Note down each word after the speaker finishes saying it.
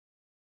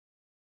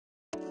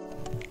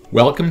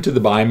Welcome to the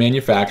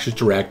Biomanufacturers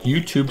Direct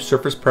YouTube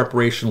Surface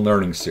Preparation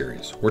Learning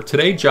Series, where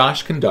today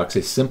Josh conducts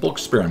a simple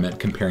experiment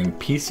comparing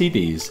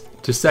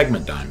PCDs to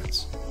segment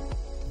diamonds.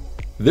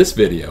 This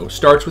video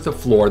starts with a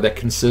floor that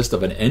consists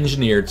of an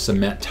engineered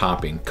cement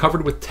topping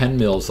covered with 10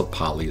 mils of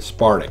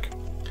polyaspartic.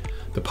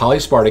 The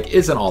polyaspartic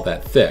isn't all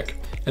that thick,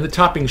 and the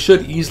topping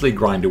should easily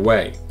grind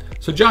away,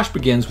 so Josh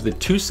begins with a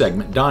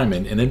 2-segment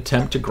diamond in an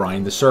attempt to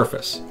grind the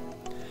surface.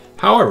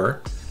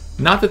 However,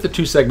 not that the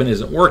 2-segment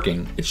isn't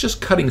working, it's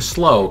just cutting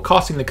slow,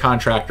 costing the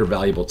contractor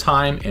valuable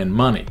time and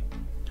money.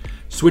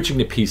 Switching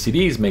to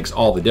PCDs makes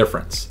all the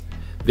difference.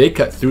 They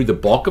cut through the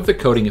bulk of the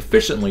coating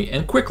efficiently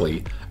and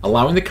quickly,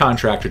 allowing the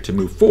contractor to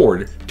move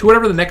forward to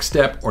whatever the next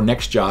step or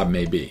next job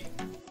may be.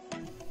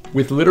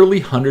 With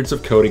literally hundreds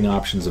of coating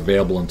options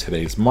available in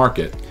today's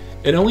market,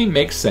 it only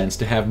makes sense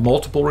to have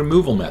multiple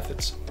removal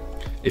methods.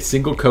 A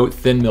single coat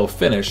thin mill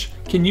finish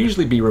can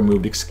usually be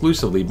removed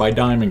exclusively by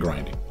diamond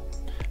grinding,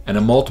 and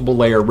a multiple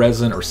layer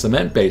resin or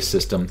cement based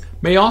system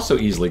may also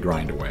easily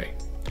grind away.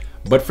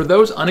 But for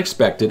those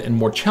unexpected and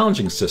more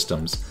challenging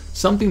systems,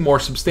 something more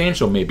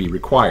substantial may be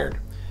required.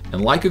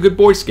 And like a good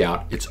Boy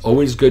Scout, it's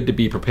always good to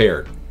be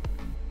prepared.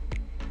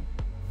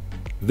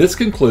 This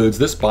concludes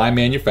this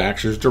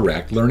Biomanufacturers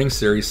Direct Learning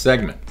Series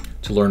segment.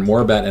 To learn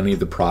more about any of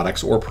the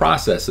products or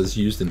processes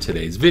used in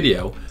today's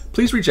video,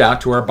 please reach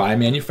out to our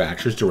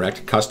Biomanufacturers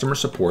Direct customer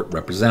support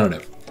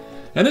representative.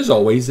 And as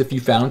always, if you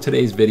found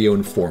today's video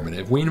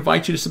informative, we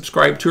invite you to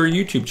subscribe to our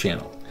YouTube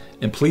channel.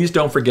 And please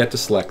don't forget to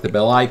select the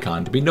bell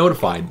icon to be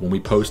notified when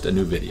we post a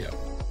new video.